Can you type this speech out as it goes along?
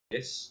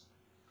this.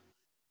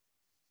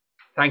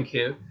 Thank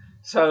you.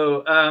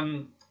 So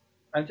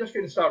I'm just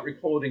going to start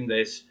recording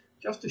this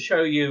just to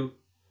show you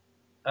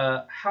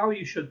how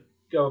you should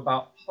go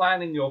about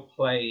planning your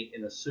play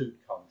in a suit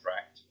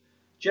contract.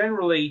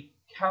 Generally,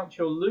 count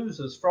your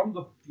losers from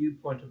the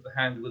viewpoint of the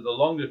hand with the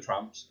longer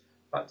trumps,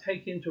 but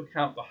take into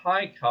account the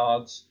high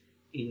cards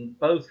in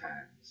both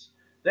hands.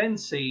 Then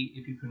see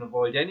if you can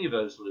avoid any of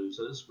those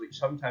losers, which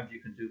sometimes you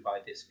can do by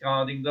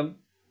discarding them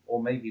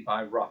or maybe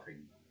by roughing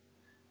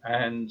them.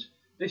 And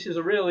this is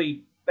a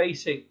really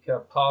basic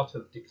part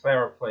of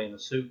declare a play in a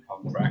suit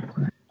contract,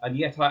 and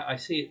yet I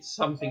see it's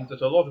something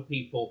that a lot of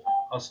people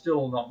are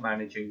still not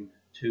managing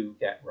to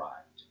get right.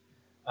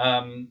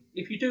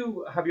 If you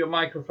do have your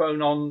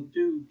microphone on,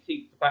 do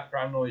keep the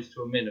background noise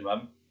to a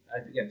minimum.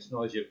 If it gets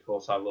noisy, of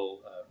course, I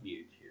will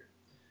mute you.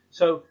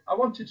 So I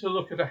wanted to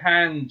look at a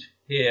hand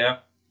here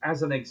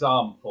as an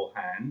example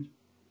hand.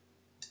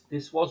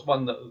 This was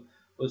one that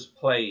was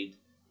played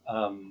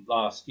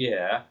last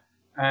year,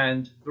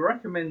 and the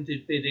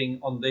recommended bidding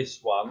on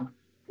this one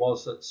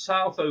was that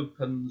South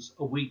opens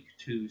a weak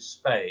to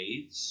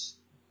spades,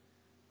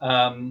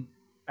 and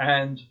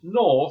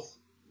North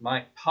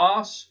might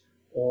pass,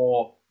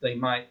 or they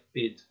might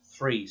bid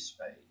 3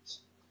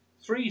 spades.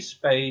 3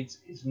 spades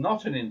is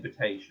not an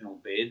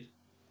invitational bid.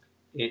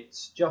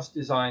 It's just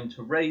designed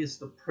to raise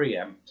the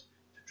preempt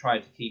to try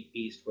to keep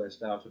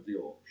East-West out of the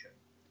auction.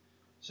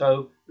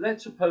 So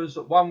let's suppose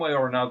that one way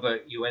or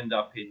another you end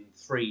up in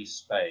 3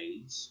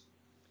 spades.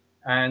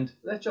 And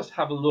let's just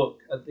have a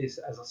look at this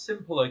as a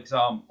simple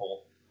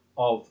example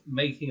of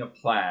making a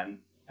plan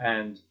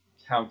and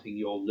counting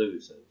your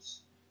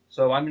losers.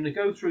 So I'm going to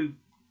go through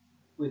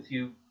with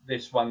you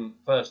this one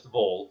first of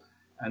all,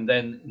 and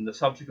then in the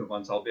subsequent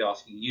ones I'll be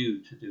asking you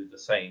to do the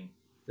same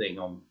thing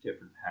on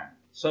different hands.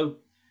 So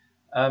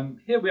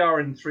here we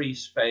are in 3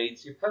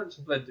 spades. The opponents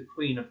have led the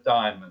Queen of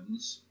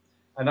Diamonds,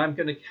 and I'm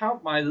going to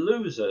count my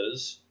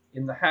losers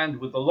in the hand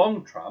with the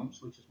long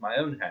trumps, which is my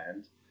own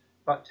hand,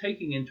 but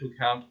taking into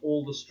account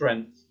all the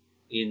strength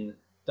in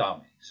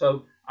dummy.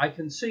 So I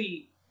can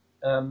see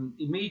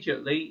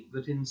immediately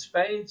that in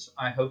spades,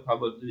 I hope I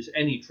won't lose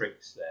any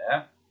tricks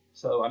there.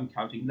 So I'm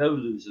counting no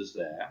losers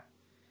there.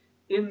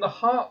 In the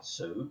heart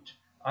suit,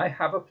 I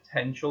have a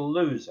potential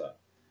loser.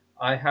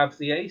 I have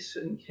the ace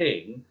and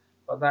king,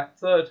 but that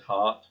third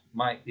heart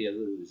might be a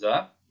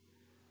loser.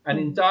 And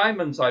in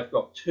diamonds, I've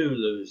got 2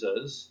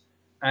 losers.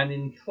 And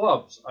in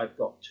clubs, I've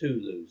got 2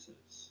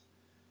 losers.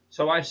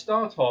 So I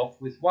start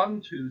off with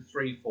 1, 2,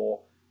 3, 4,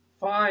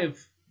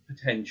 5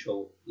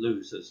 potential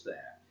losers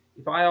there.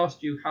 If I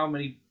asked you how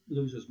many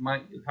losers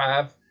might you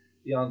have,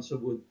 the answer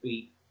would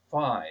be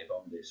 5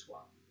 on this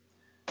one.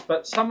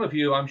 But some of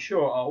you, I'm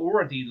sure, are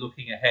already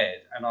looking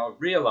ahead and are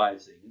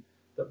realizing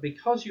that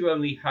because you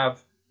only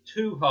have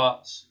 2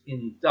 hearts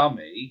in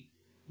dummy,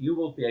 you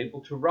will be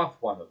able to ruff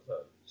one of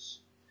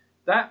those.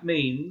 That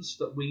means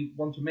that we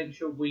want to make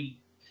sure we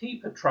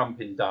keep a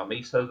trump in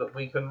dummy so that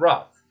we can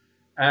ruff.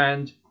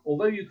 And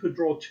although you could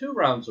draw 2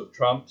 rounds of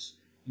trumps,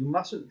 you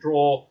mustn't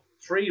draw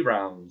 3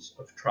 rounds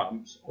of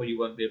trumps or you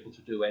won't be able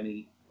to do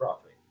any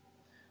ruffing.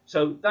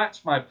 So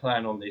that's my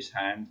plan on this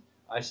hand.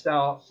 I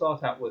start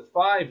out with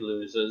 5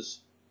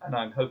 losers, and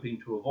I'm hoping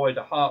to avoid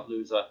a heart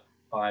loser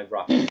by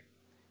ruffing.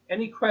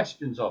 Any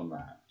questions on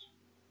that?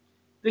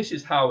 This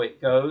is how it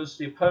goes.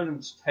 The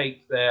opponents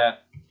take their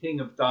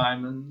king of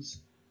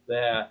diamonds,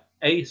 their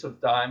ace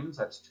of diamonds,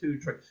 that's 2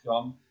 tricks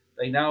gone.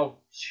 They now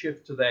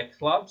shift to their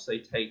clubs. They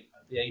take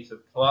the ace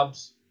of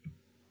clubs,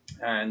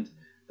 and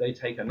they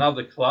take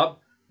another club.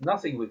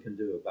 Nothing we can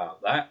do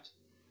about that.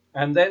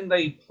 And then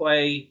they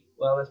play,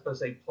 well, let's suppose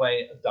they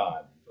play a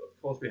diamond.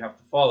 Of course, we have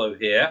to follow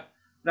here.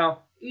 Now,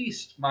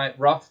 East might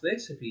ruff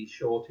this if he's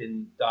short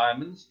in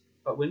diamonds,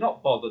 but we're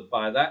not bothered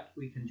by that.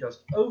 We can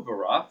just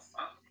over-ruff,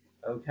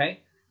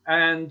 okay?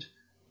 And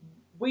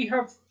we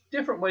have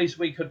different ways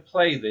we could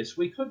play this.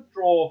 We could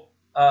draw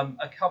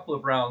a couple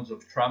of rounds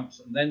of trumps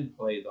and then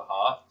play the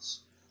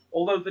hearts.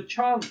 Although the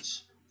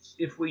chance,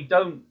 if we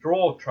don't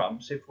draw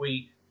trumps, if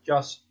we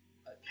just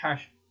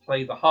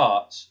play the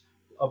hearts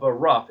of a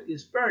ruff,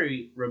 is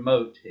very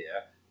remote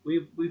here.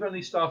 We've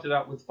only started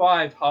out with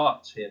 5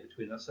 hearts here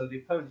between us, so the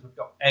opponents have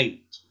got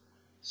 8.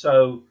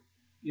 So,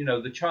 you know,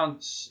 the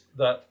chance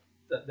that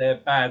they're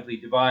badly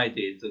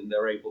divided and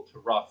they're able to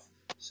ruff,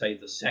 say,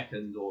 the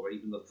second or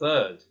even the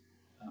third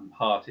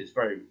heart is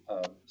very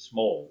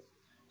small.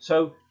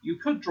 So you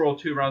could draw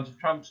 2 rounds of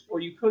trumps,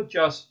 or you could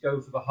just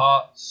go for the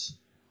hearts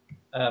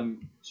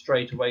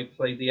straight away,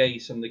 play the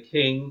ace and the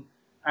king.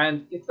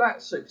 And if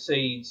that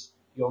succeeds,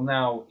 you're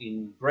now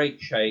in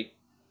great shape.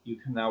 You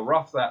can now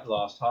ruff that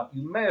last heart.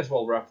 You may as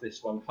well ruff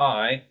this one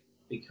high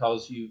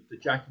because the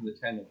jack and the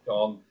 10 have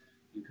gone.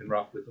 You can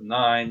ruff with the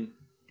 9,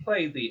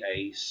 play the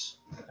ace,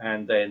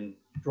 and then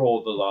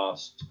draw the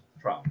last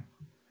trump.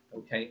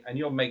 Okay, and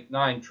you'll make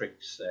 9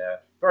 tricks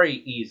there very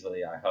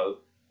easily, I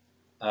hope,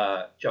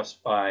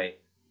 just by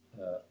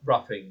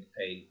ruffing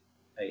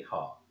a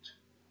heart.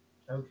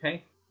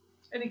 Okay,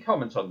 any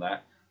comments on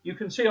that? You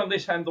can see on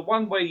this hand, the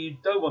one way you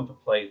don't want to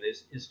play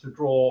this is to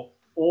draw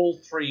all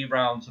 3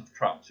 rounds of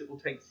trumps. It will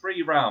take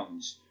 3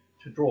 rounds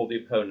to draw the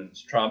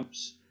opponent's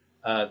trumps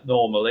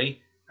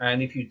normally,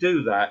 and if you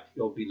do that,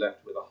 you'll be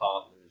left with a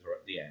heart loser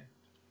at the end.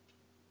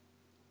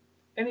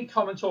 Any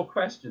comments or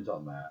questions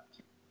on that?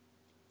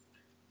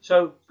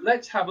 So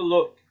let's have a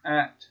look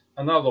at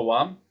another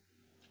one,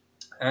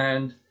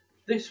 and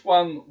this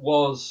one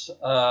was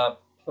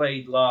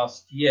played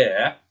last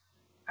year,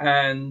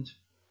 and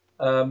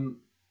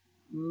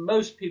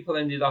most people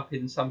ended up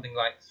in something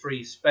like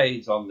 3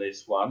 spades on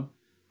this one,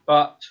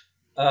 but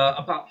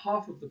about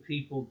half of the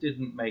people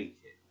didn't make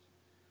it.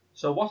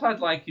 So what I'd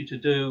like you to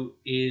do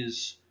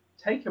is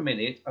take a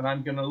minute, and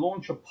I'm going to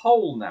launch a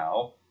poll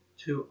now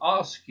to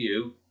ask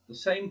you the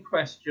same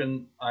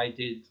question I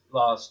did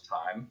last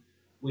time,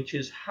 which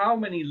is how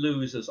many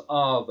losers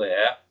are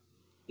there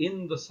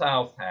in the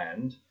south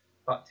hand,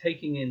 but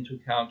taking into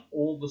account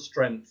all the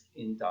strength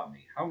in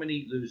dummy? How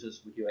many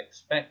losers would you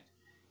expect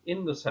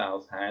in the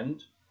south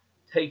hand,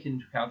 take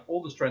into account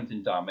all the strength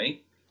in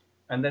dummy,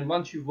 and then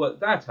once you've worked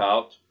that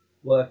out,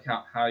 work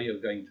out how you're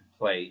going to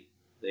play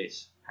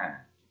this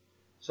hand.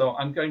 So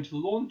I'm going to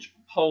launch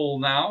a poll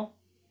now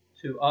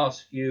to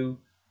ask you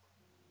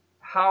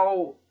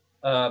how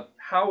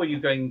are you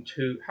going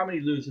to, how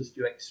many losers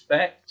do you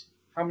expect,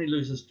 how many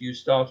losers do you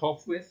start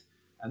off with,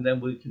 and then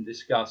we can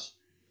discuss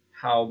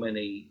how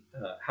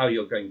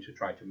you're going to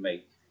try to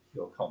make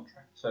your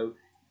contract. So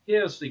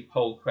here's the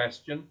poll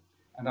question,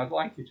 and I'd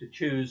like you to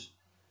choose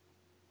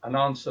an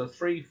answer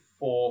 3,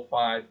 4,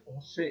 5,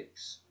 or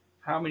 6.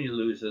 How many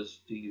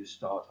losers do you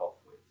start off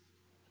with?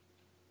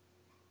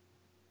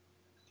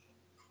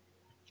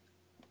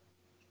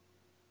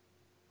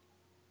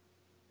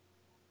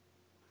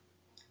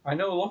 I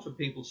know a lot of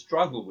people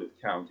struggle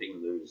with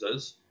counting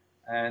losers,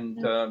 and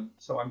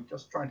so I'm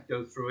just trying to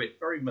go through it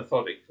very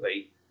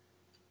methodically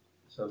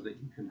so that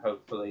you can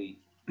hopefully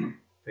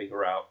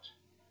figure out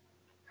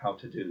how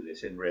to do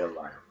this in real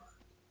life.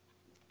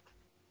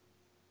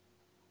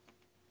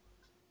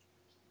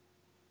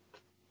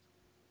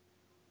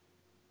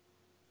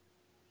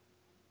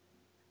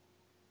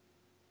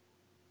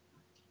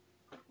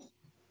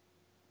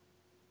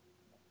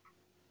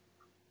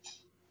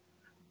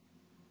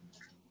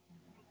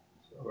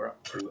 So we're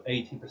up to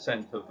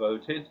 80% have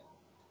voted.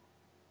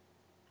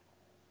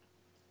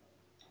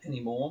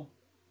 Any more?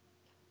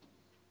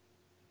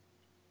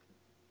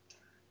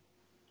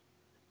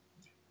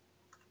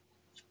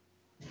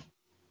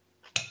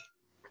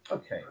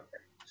 Okay,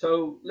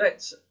 so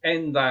let's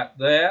end that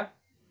there,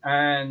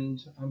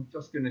 and I'm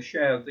just going to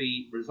share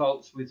the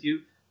results with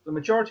you. The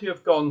majority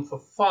have gone for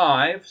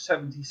 5,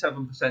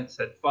 77%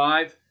 said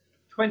 5,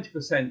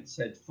 20%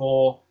 said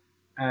 4,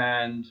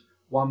 and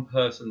 1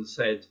 person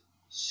said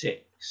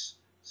 6.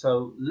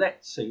 So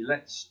let's see,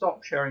 let's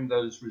stop sharing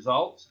those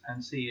results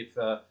and see if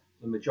the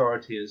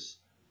majority is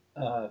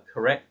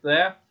correct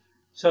there.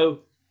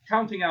 So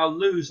counting our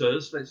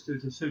losers, let's do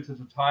it a suit at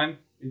a time.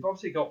 We've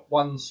obviously got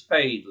 1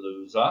 spade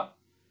loser,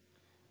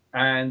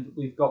 and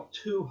we've got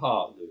 2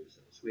 heart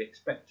losers. We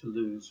expect to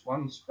lose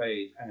 1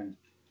 spade and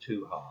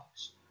 2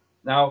 hearts.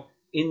 Now,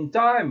 in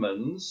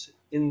diamonds,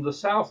 in the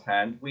south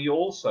hand, we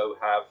also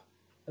have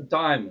a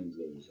diamond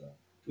loser.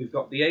 We've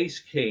got the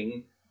ace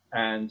king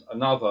and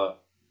another,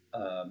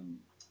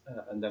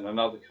 and then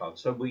another card.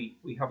 So we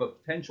have a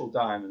potential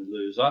diamond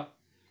loser,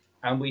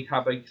 and we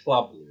have a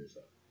club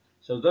loser.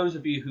 So those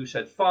of you who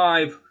said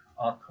 5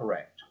 are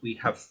correct. We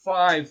have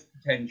 5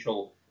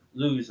 potential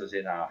losers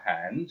in our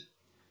hand,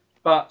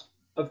 but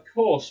of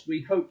course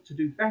we hope to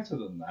do better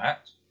than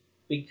that,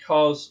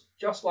 because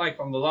just like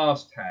on the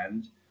last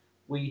hand,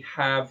 we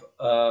have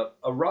a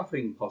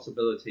ruffing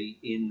possibility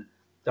in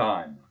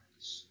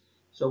diamonds.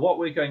 So what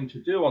we're going to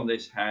do on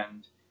this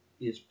hand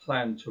is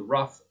plan to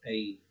ruff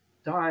a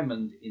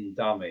diamond in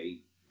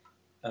dummy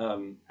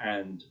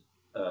and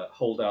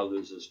hold our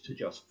losers to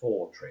just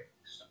 4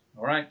 tricks.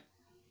 All right.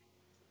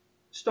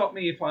 Stop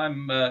me if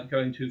I'm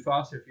going too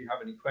fast, if you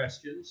have any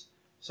questions.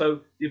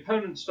 So the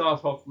opponents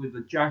start off with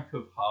the Jack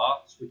of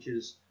Hearts, which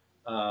is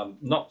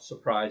not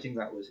surprising.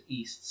 That was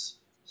East's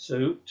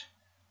suit.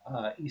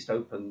 East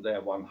opened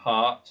their 1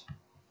 heart,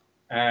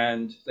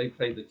 and they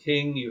play the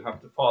king. You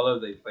have to follow.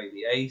 They play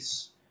the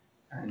ace,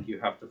 and you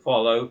have to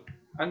follow.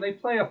 And they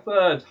play a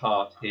 3rd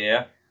heart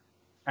here,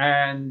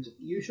 and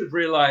you should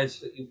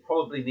realize that you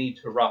probably need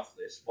to ruff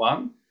this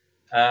one.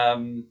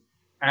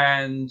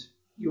 And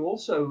you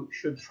also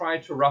should try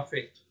to ruff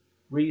it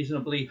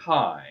reasonably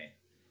high.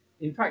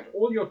 In fact,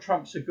 all your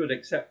trumps are good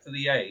except for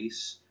the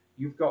ace.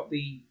 You've got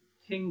the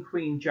king,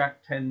 queen,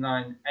 jack, 10,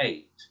 9,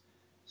 8.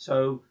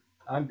 So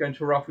I'm going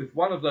to ruff with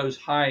one of those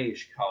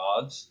high-ish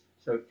cards,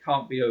 so it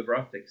can't be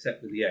overruffed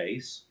except with the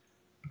ace.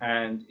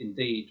 And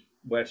indeed,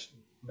 West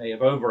may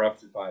have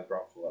overruffed it by a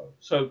ruff low.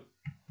 So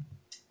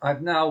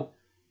I've now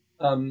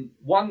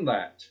won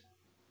that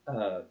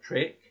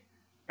trick.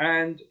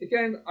 And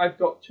again, I've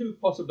got 2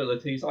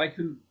 possibilities. I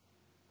can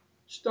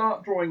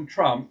start drawing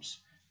trumps,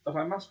 but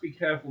I must be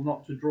careful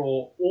not to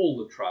draw all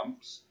the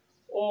trumps,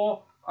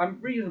 or I'm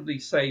reasonably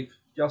safe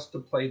just to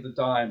play the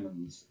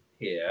diamonds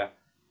here.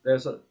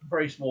 There's a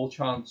very small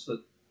chance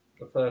that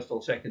the first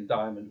or second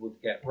diamond would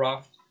get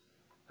ruffed.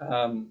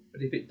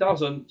 But if it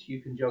doesn't, you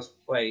can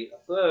just play a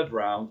third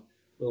round.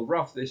 We'll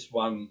ruff this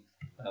one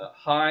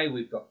high.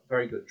 We've got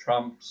very good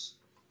trumps,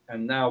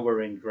 and now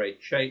we're in great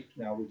shape.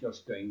 Now we're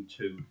just going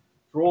to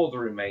draw the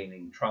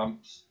remaining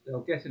trumps.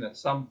 They'll get in at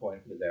some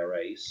point with their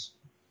ace,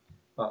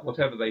 but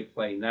whatever they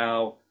play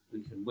now,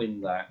 we can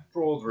win that,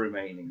 draw the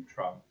remaining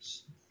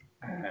trumps,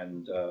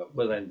 and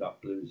we'll end up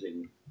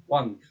losing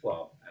one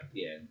club at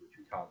the end, which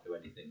we can't do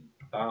anything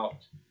about,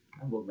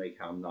 and we'll make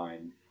our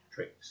 9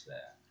 tricks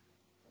there.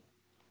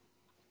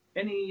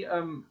 Any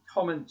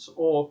comments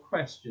or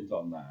questions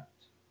on that?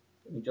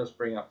 Let me just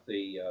bring up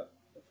the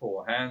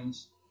 4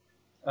 hands.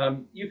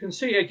 You can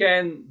see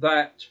again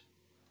that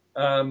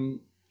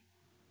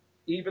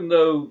even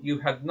though you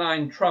had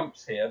 9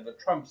 trumps here, the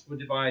trumps were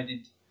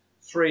divided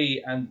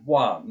 3 and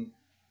 1.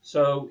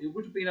 So it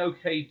would have been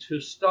okay to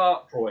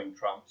start drawing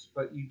trumps,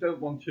 but you don't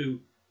want to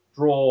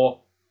draw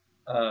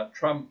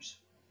trumps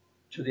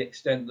to the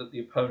extent that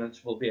the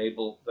opponents will be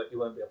able, that you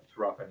won't be able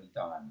to ruff any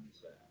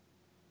diamonds there.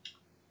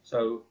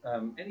 So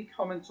any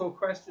comments or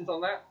questions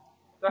on that?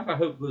 That I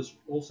hope was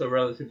also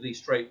relatively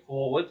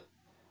straightforward.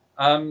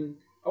 I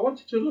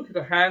wanted to look at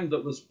a hand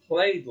that was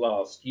played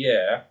last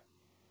year,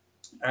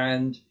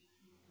 and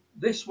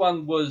this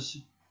one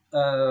was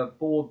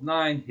board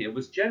 9 here,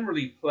 was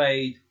generally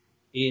played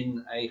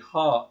in a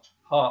heart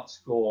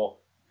score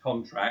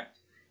contract,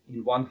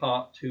 in 1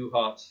 heart, 2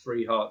 hearts,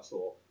 3 hearts,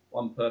 or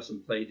one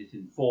person played it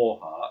in 4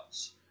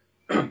 hearts.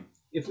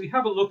 If we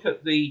have a look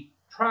at the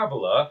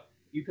Traveller,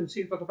 you can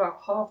see that about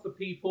half the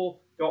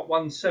people got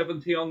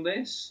 170 on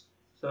this,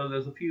 so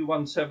there's a few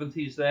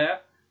 170s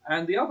there,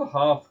 and the other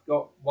half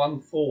got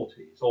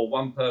 140s, or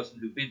one person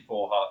who bid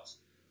 4 hearts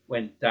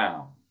went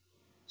down.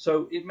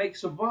 So it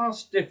makes a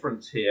vast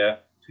difference here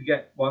to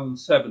get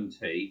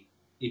 170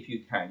 if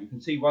you can. You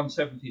can see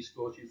 170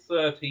 scores you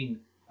 13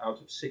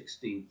 out of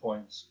 16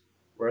 points,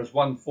 whereas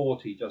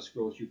 140 just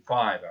scores you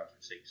 5 out of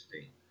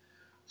 16.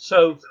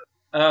 So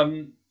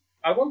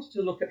I wanted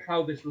to look at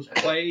how this was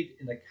played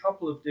in a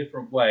couple of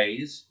different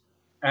ways,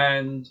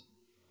 and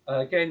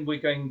again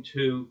we're going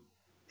to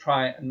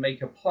try and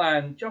make a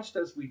plan just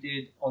as we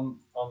did on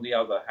the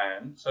other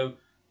hand. So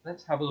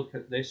let's have a look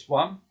at this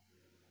one.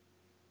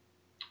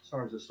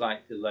 Sorry, there's a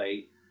slight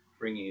delay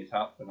bringing it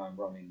up when I'm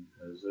running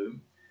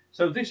Zoom.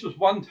 So this was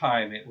one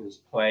time it was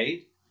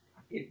played.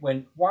 It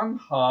went 1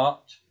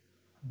 heart,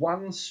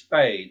 1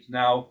 spade.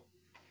 Now,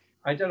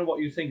 I don't know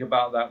what you think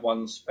about that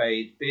 1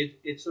 spade bid.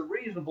 It's a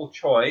reasonable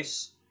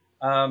choice.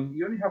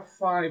 You only have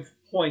 5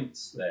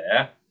 points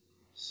there,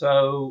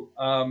 so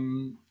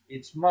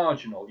it's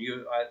marginal.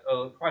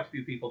 Quite a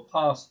few people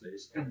passed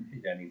this, didn't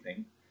hit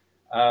anything.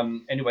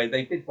 Anyway,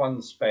 they bid 1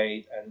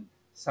 spade, and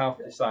South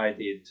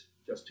decided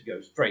just to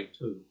go straight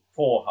to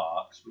 4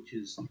 hearts, which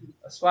is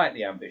a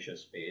slightly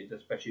ambitious bid,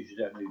 especially if you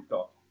don't know you've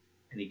got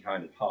any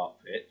kind of heart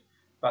fit.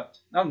 But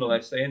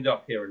nonetheless, they end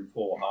up here in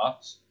 4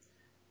 hearts.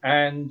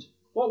 And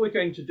what we're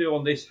going to do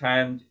on this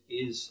hand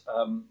is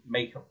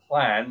make a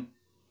plan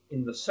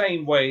in the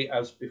same way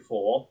as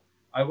before.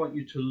 I want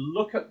you to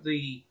look at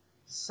the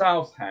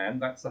South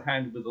hand, that's the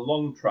hand with the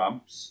long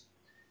trumps,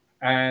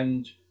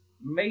 and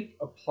make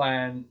a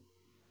plan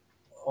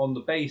on the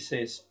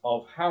basis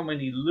of how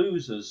many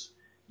losers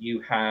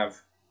you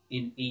have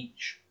in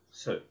each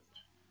suit.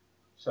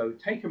 So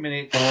take a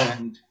minute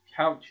and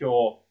count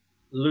your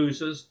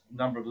losers,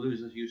 number of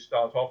losers you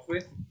start off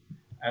with,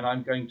 and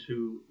I'm going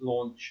to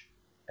launch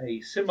a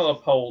similar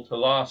poll to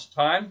last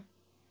time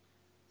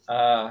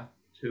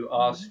to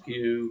ask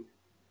you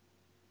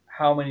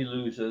how many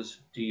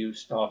losers do you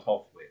start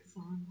off with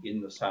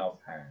in the South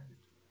hand.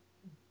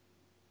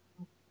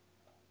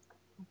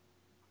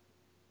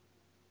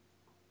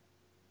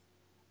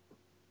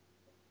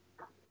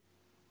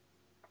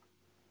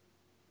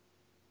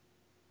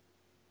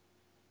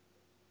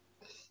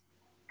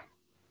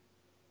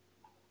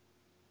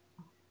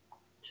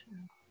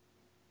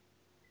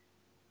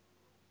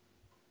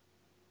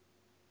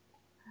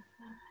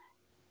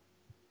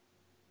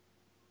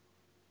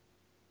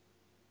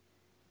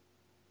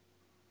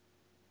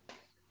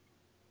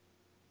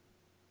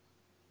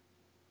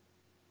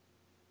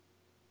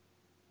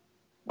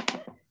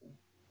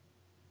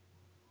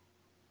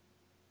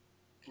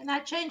 Can I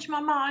change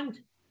my mind?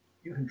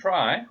 You can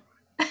try.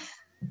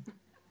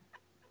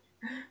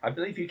 I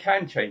believe you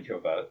can change your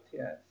vote,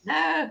 yes.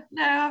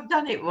 No, I've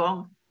done it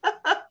wrong.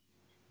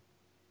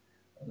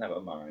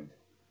 Never mind.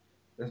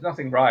 There's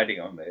nothing riding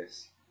on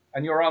this.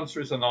 And your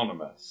answer is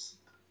anonymous.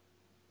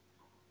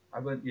 I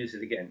won't use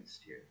it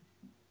against you.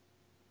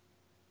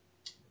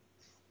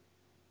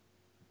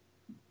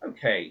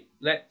 Okay,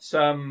 let's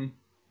end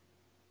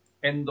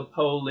the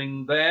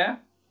polling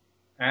there.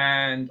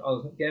 And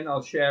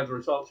I'll share the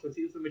results with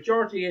you. The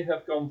majority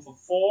have gone for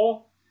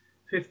 4,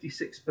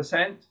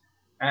 56%,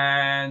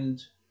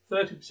 and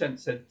 30%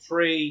 said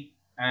 3,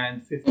 and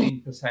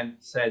 15%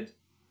 said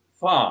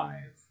 5.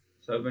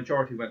 So the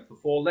majority went for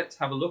 4. Let's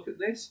have a look at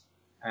this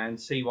and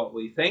see what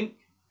we think.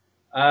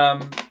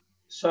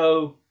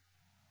 So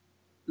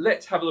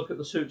let's have a look at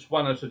the suits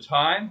one at a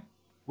time.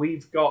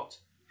 we've got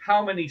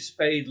how many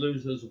spade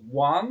losers?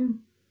 1.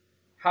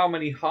 How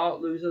many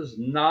heart losers?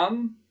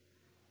 None.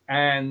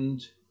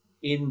 And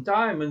in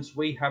diamonds,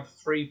 we have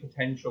 3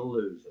 potential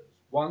losers.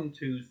 1,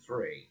 2,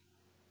 3.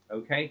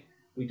 Okay,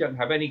 we don't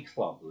have any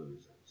club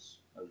losers.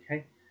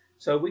 Okay,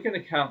 so we're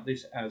going to count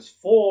this as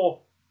 4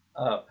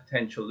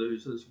 potential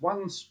losers,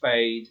 1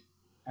 spade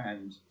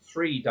and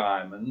 3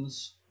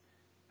 diamonds.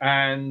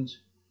 And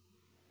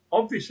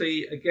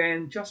obviously,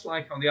 again, just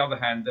like on the other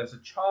hand, there's a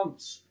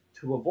chance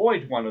to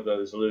avoid one of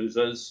those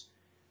losers.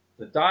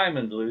 The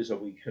diamond loser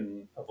we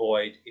can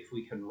avoid if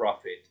we can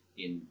rough it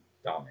in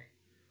dummy.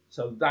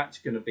 So that's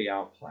going to be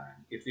our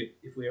plan.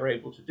 If we are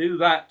able to do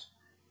that,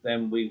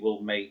 then we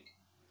will make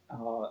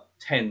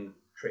 10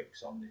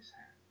 tricks on this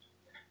hand.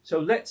 So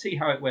let's see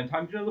how it went.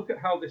 I'm going to look at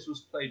how this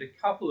was played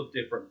a couple of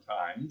different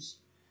times.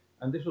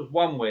 And this was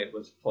one way it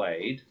was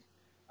played.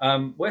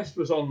 West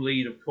was on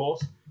lead, of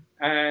course.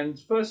 And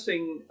first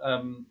thing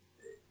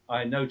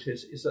I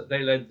noticed is that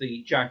they led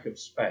the Jack of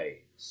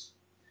Spades.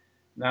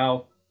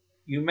 Now,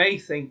 you may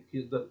think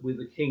that with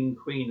the King,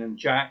 Queen, and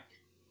Jack,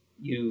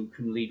 you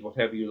can lead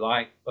whatever you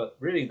like, but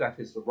really that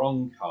is the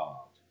wrong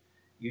card.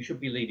 You should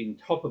be leading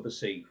top of the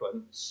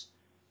sequence.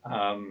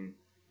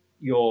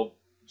 You're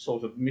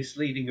sort of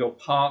misleading your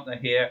partner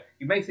here.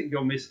 You may think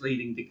you're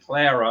misleading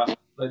declarer,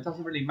 but it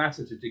doesn't really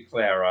matter to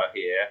declarer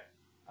here.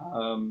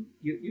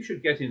 You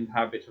should get in the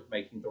habit of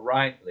making the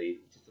right lead,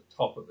 which is the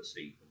top of the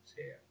sequence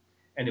here.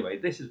 Anyway,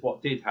 this is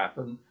what did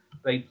happen.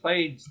 They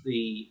played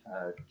the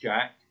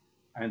Jack,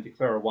 and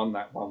declarer won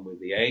that one with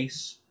the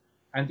ace.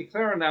 And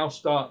declarer now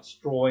starts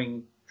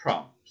drawing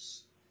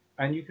trumps.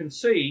 And you can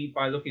see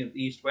by looking at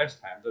the East-West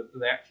hand that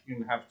they actually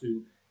going to have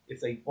to,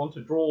 if they want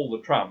to draw all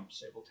the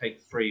trumps, it will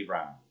take 3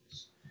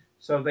 rounds.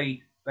 So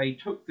they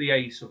took the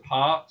ace of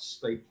hearts,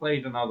 they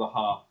played another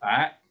heart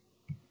back.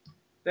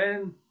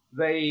 Then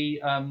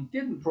they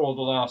didn't draw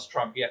the last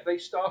trump yet. They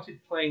started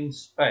playing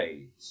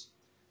spades.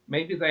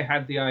 Maybe they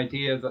had the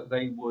idea that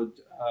they would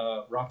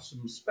rough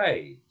some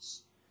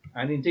spades.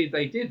 And indeed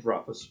they did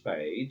rough a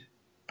spade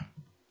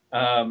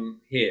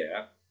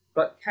here.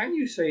 But can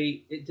you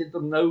see it did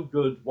them no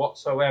good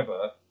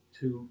whatsoever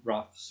to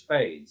rough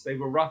spades? They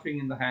were roughing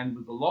in the hand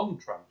with the long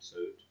trump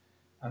suit,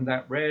 and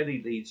that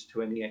rarely leads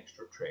to any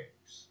extra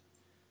tricks.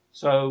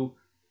 So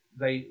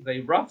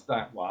they roughed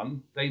that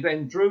one. They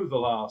then drew the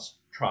last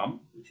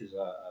trump, which is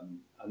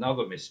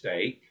another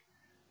mistake.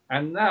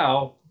 And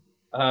now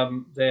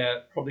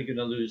they're probably going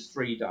to lose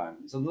 3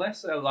 diamonds.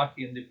 Unless they're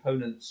lucky and the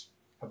opponents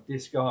have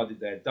discarded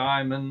their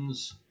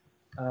diamonds,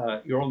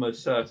 you're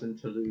almost certain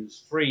to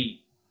lose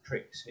 3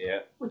 tricks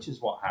here, which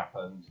is what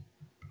happened.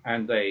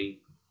 And they've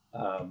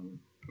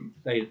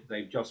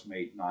just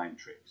made 9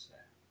 tricks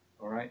there.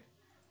 All right.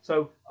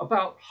 So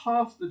about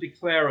half the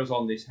declarers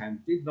on this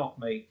hand did not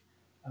make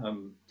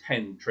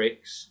 10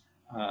 tricks,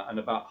 and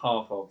about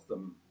half of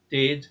them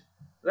did.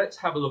 Let's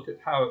have a look at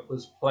how it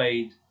was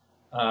played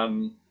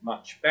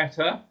much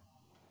better.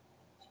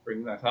 Let's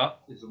bring that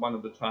up. This is one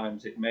of the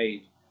times it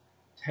made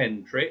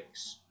 10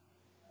 tricks.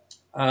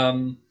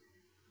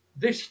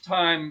 This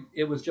time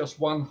it was just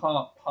 1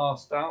 heart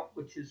passed out,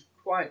 which is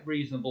quite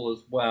reasonable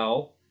as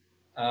well.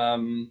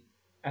 And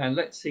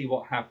let's see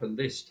what happened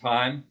this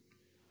time.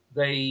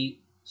 They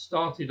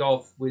started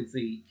off with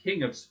the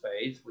King of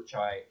Spades, which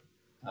I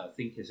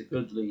think is a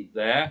good lead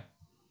there.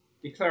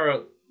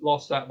 Declarer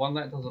lost that one.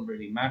 That doesn't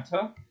really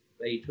matter.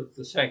 They took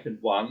the second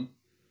one.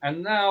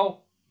 And now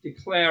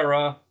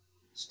declarer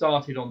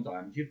started on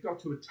diamonds. You've got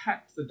to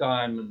attack the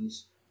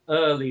diamonds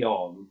early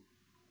on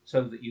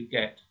so that you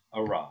get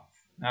a rough.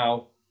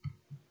 Now,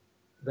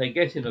 they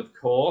get in, of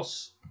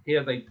course.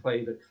 Here they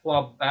played a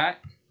club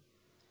back.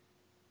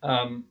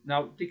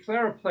 Now,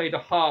 declarer played a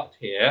heart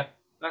here.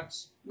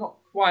 That's not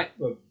quite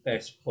the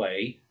best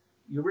play.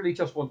 You really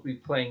just want to be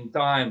playing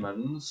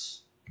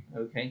diamonds,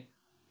 okay,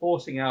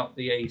 forcing out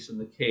the ace and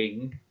the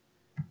king.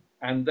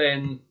 And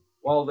then,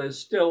 while there's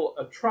still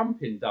a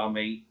trump in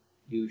dummy,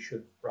 you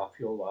should rough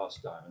your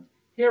last diamond.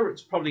 Here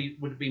it's probably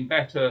would have been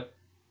better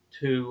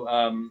to,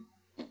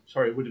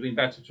 it would have been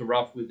better to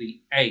rough with the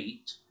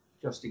 8,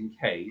 just in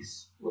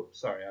case.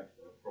 Whoops, sorry, I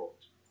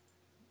brought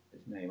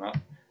his name up.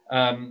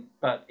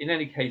 But in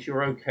any case,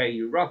 you're okay.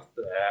 You roughed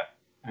there,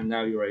 and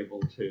now you're able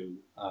to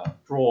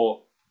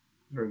draw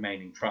the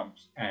remaining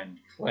trumps and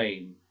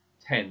claim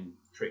 10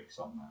 tricks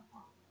on that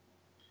one.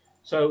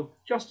 So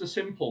just a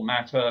simple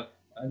matter,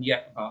 and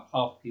yet about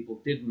half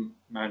people didn't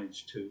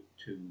manage to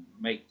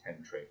make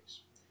 10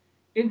 tricks.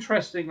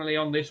 Interestingly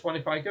on this one,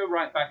 if I go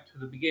right back to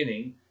the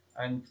beginning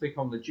and click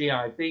on the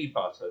GIB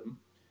button,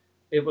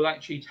 it will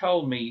actually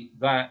tell me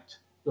that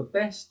the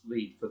best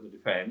lead for the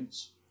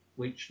defense,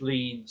 which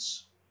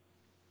leads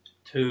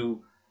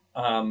to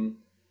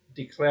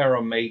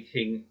declarer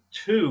making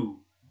 2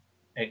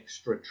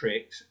 extra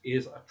tricks,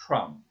 is a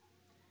trump.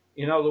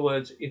 In other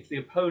words, if the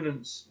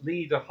opponents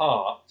lead a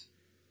heart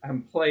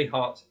and play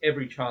hearts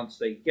every chance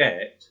they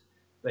get,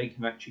 they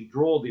can actually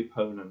draw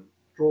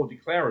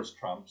declarer's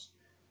trumps,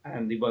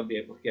 and they won't be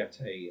able to get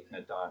a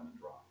diamond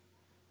rough.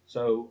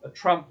 So a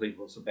trump lead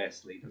was the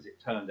best lead, as it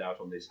turned out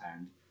on this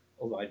hand,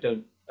 although I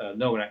don't,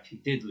 no one actually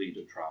did lead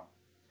a trump.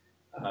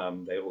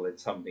 They all did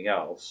something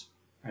else,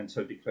 and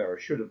so declarer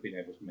should have been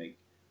able to make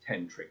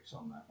 10 tricks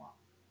on that one.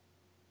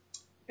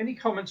 Any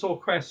comments or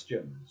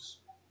questions?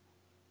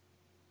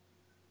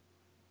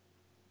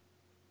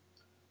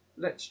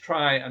 Let's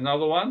try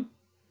another one.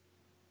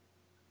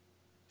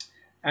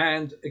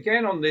 And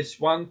again on this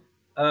one,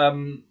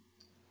 I'm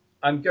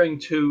going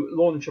to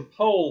launch a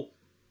poll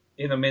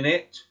in a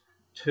minute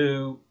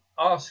to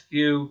ask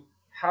you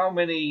how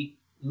many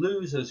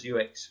losers you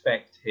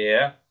expect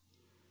here,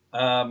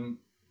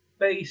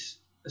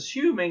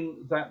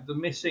 assuming that the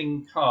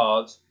missing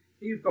cards,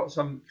 you've got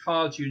some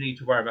cards you need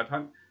to worry about.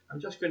 I'm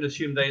just going to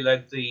assume they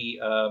led the,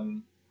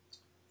 I'm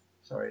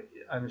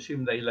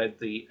assuming they led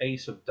the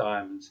ace of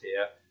diamonds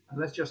here. And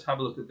let's just have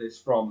a look at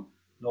this from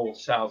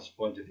North-South's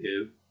point of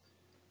view.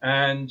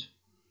 And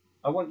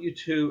I want you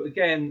to,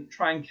 again,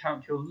 try and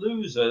count your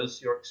losers,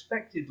 your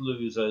expected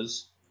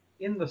losers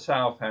in the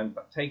south hand,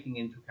 but taking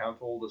into account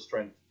all the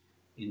strength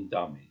in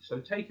dummy. So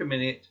take a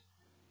minute,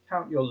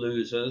 count your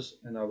losers,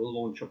 and I will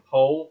launch a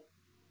poll.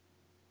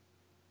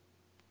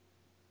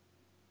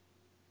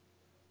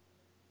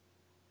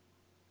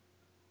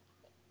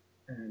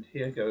 And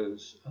here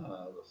goes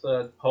the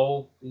third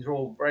poll. These are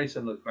all very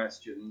similar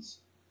questions,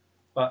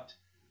 but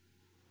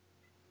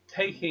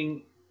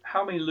taking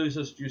how many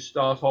losers do you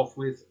start off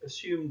with?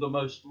 Assume the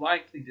most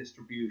likely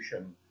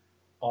distribution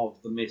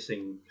of the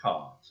missing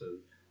card. So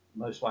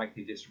most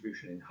likely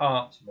distribution in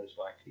hearts, most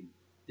likely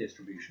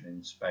distribution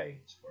in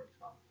spades, for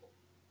example.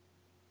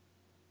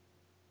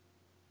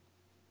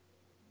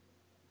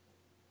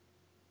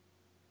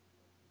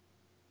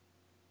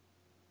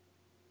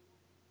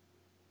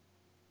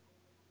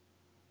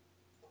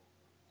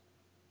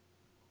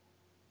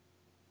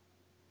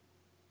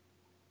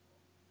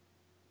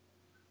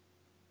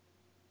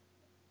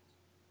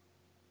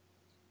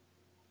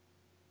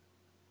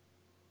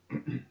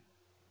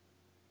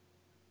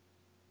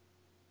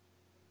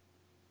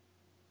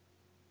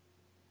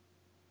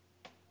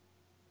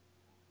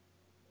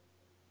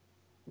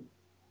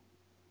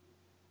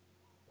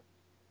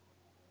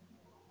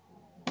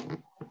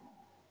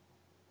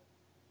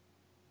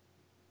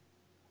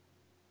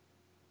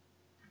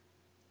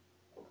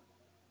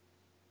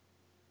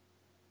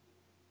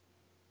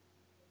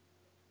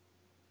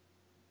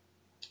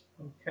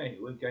 Okay,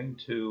 we're going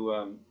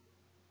to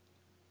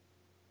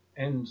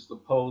end the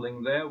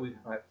polling there. We've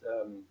had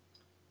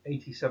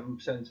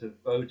 87% have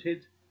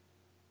voted,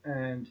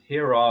 and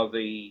here are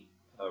the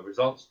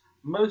results.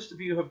 Most of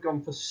you have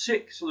gone for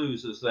 6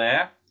 losers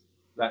there.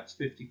 That's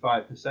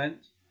 55%,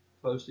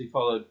 closely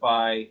followed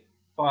by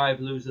 5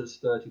 losers,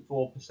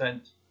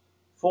 34%,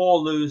 4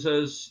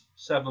 losers,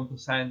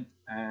 7%,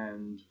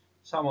 and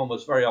someone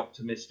was very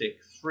optimistic,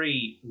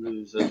 3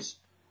 losers,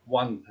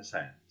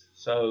 1%.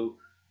 So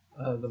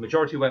the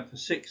majority went for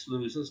 6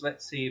 losers.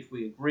 Let's see if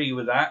we agree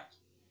with that.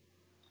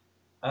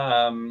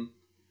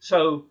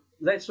 So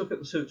let's look at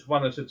the suits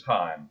one at a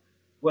time.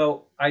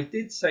 Well, I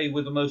did say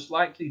with the most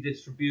likely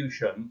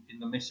distribution in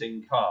the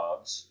missing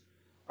cards,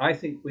 I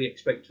think we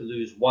expect to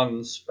lose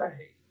 1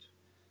 spade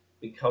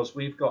because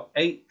we've got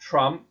 8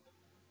 trump.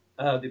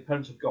 The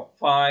opponents have got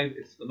 5.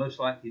 If the most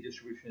likely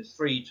distribution is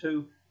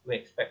 3-2, we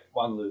expect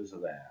 1 loser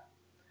there.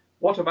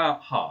 What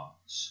about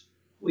hearts?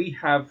 We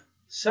have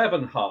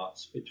 7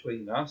 hearts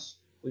between us,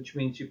 which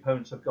means the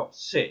opponents have got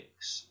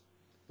 6.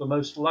 The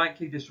most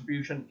likely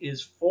distribution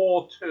is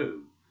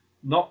 4-2,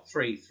 not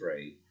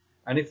 3-3.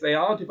 And if they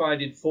are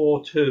divided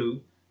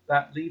 4-2,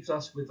 that leaves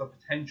us with a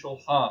potential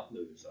heart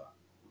loser.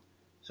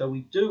 So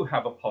we do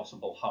have a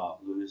possible heart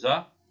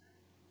loser.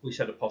 We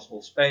said a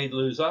possible spade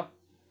loser.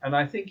 And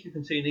I think you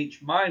can see in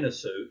each minor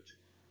suit,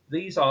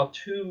 these are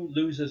 2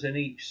 losers in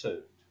each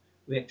suit.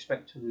 We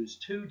expect to lose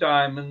 2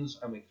 diamonds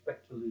and we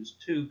expect to lose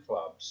 2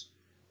 clubs.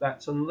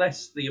 That's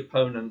unless the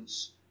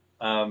opponents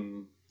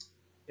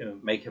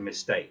make a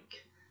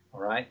mistake.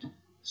 All right.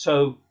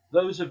 So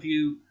those of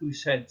you who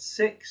said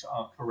 6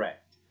 are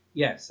correct.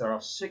 Yes, there are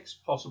 6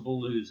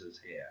 possible losers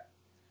here.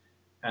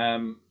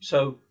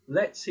 So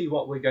let's see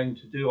what we're going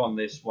to do on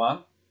this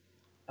one.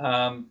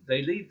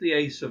 They lead the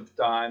ace of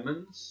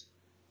diamonds,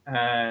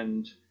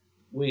 and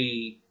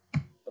we,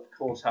 of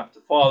course, have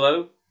to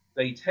follow.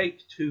 They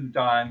take 2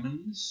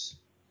 diamonds.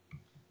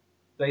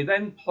 They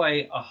then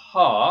play a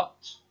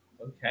heart.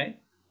 Okay,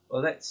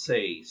 well, let's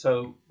see.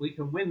 So we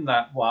can win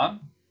that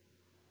one.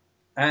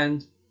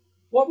 And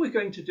what we're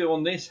going to do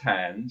on this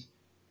hand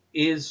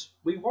is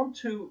we want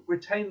to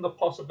retain the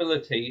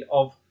possibility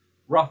of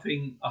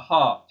ruffing a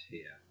heart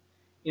here.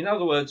 In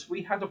other words,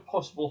 we had a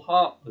possible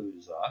heart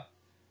loser,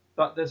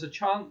 but there's a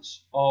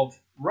chance of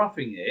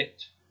ruffing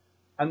it,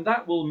 and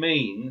that will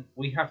mean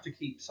we have to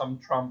keep some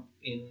trump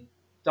in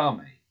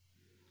dummy.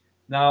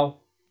 Now,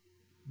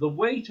 the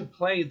way to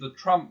play the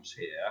trumps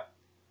here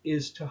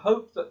is to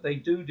hope that they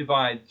do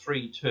divide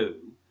 3-2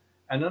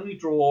 and only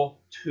draw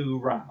 2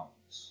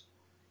 rounds.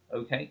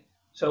 Okay,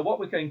 so what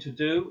we're going to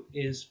do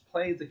is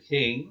play the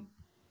king,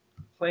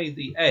 play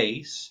the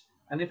ace,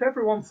 and if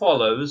everyone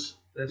follows,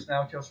 there's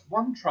now just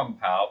 1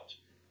 trump out,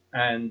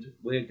 and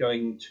we're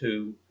going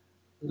to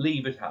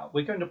leave it out.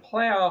 We're going to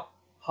play our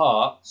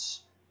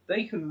hearts.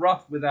 They can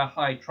ruff with our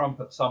high trump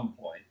at some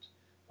point,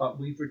 but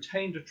we've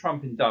retained a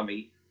trump in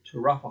dummy to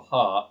ruff a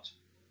heart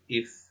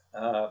if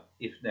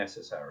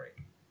necessary.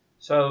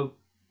 So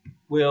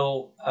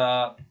we'll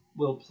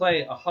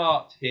play a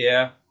heart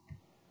here.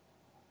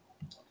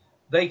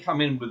 They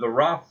come in with a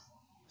ruff,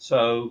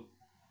 so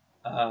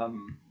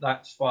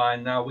that's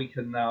fine. Now we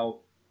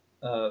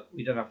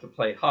don't have to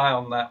play high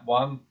on that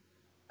one,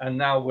 and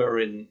now we're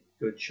in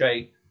good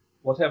shape.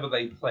 Whatever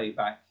they play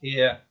back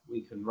here,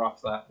 we can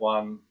ruff that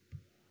one,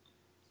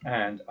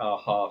 and our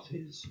heart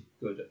is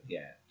good at the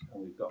end.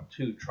 And we've got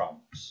 2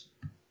 trumps,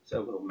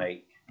 so we'll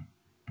make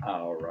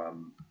our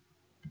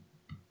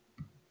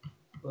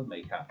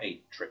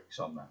 8 tricks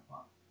on that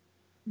one.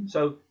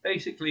 So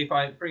basically, if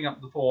I bring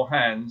up the 4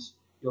 hands,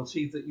 you'll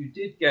see that you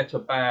did get a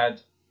bad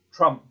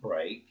trump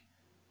break,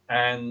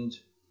 and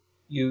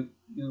you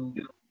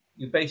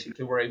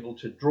basically were able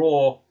to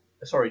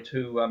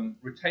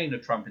retain a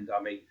trump in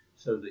dummy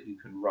so that you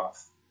can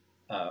ruff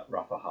a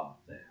heart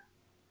there.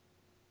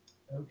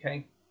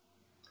 Okay.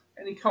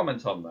 Any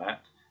comments on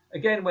that?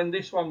 Again, when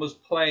this one was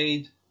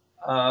played,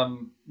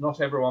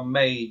 not everyone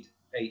made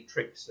 8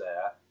 tricks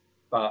there,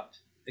 but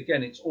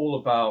again, it's all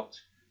about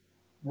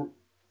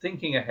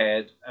thinking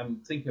ahead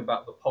and thinking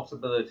about the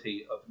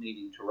possibility of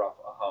needing to ruff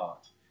a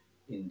heart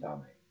in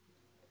dummy.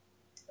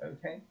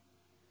 Okay.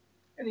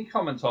 Any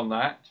comments on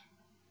that?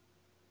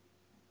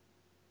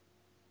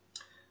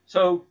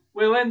 So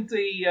we'll end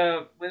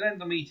the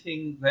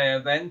meeting there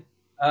then.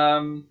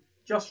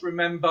 Just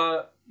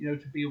remember,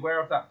 to be aware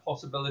of that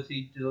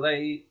possibility.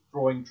 Delay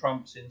drawing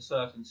trumps in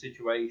certain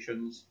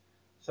situations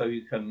so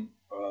you can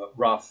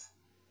ruff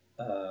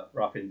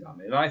in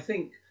dummy. And I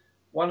think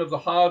one of the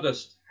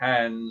hardest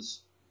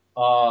hands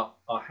are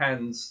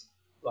hands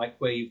like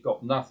where you've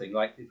got nothing.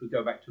 Like if we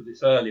go back to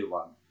this earlier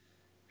one,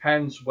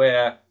 hands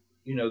where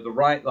the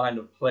right line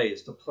of play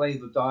is to play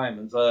the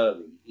diamonds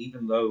early,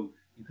 even though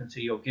you can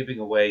see you're giving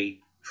away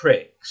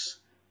tricks,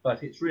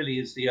 but it really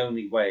is the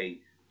only way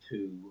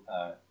to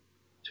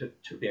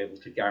be able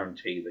to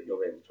guarantee that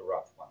you're able to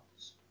ruff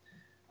ones.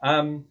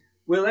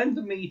 We'll end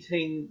the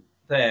meeting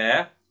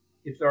there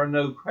if there are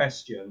no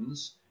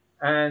questions,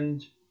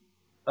 and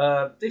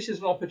this is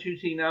an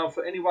opportunity now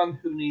for anyone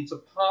who needs a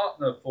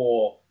partner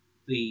for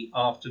the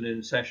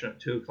afternoon session at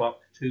 2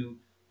 o'clock to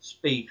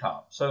speak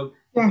up. So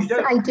yes,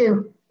 I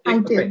do.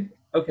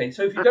 Okay,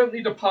 so if you don't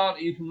need a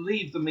partner, you can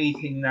leave the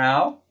meeting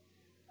now.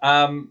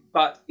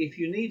 But if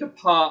you need a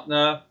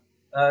partner,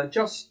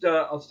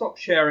 I'll stop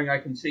sharing. I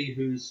can see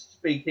who's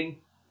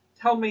speaking.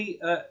 Tell me,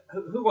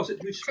 who was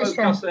it who spoke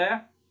just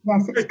there?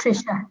 Yes, it's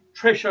Trisha.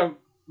 Trisha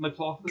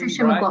McLaughlin.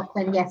 Trisha right?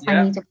 McLaughlin, yes, Yeah.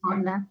 I need a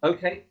partner.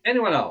 Okay,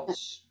 anyone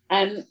else?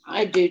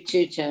 I do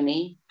too,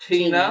 Tony.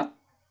 Tina.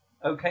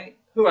 Okay,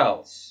 who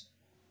else?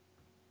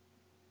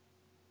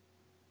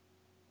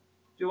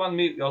 Do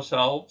unmute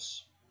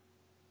yourselves.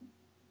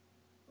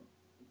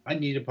 I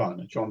need a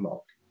partner, John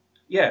Locke.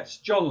 Yes,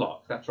 John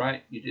Locke, that's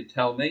right, you did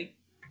tell me.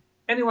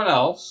 Anyone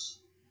else?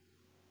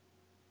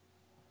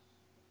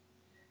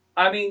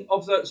 I mean,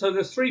 so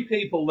there's 3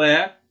 people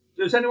there.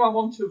 Does anyone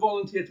want to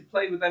volunteer to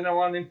play with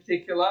anyone in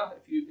particular,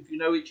 if you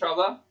know each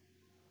other?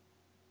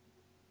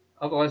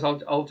 Otherwise,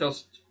 I'll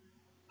just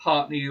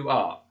partner you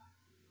up.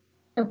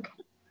 Okay.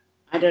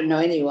 I don't know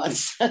anyone.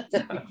 So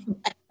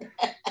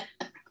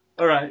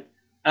All right.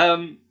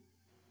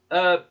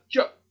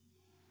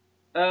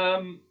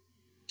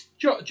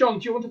 John,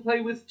 do you want to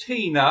play with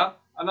Tina,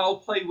 and I'll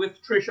play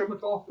with Trisha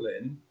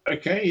McLaughlin?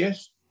 Okay,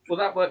 yes. Will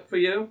that work for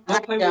you?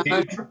 I'll play with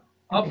you.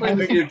 I'll play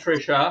with you,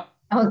 Trisha.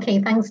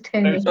 Okay, thanks,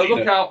 Tony. So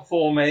look out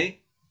for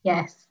me.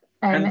 Yes.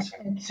 And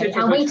okay.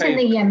 I'll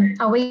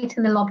wait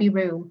in the lobby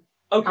room.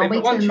 Okay,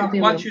 but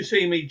once you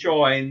see me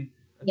join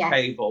a yes.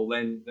 table,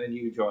 then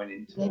you join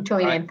in. You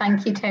join in.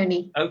 Thank you,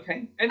 Tony.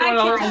 Okay.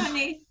 Anyone Thank else?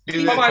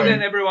 you, Tony. Bye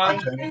then, everyone.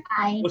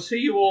 Bye. We'll see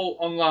you all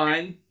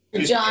online.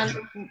 John,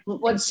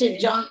 what's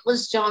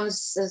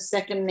John's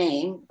second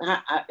name?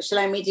 Shall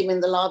I meet him in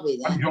the lobby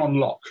then? I'm John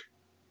Locke.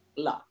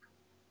 Locke.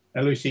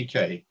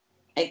 L-O-C-K.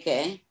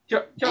 Okay.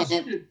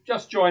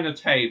 Just join a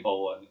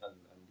table and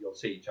you'll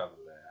see each other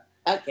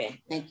there. Okay,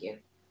 thank you.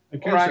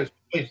 Okay, all right. so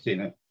it's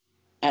Tina.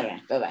 All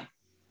right, bye-bye.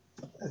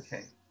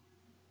 Okay.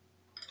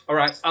 All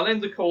right, I'll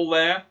end the call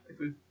there. If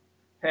we've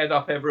paired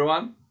up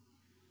everyone.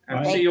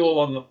 And see you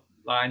all on the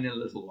line in a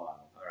little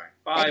while. All right.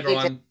 Bye,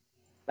 everyone.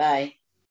 Bye.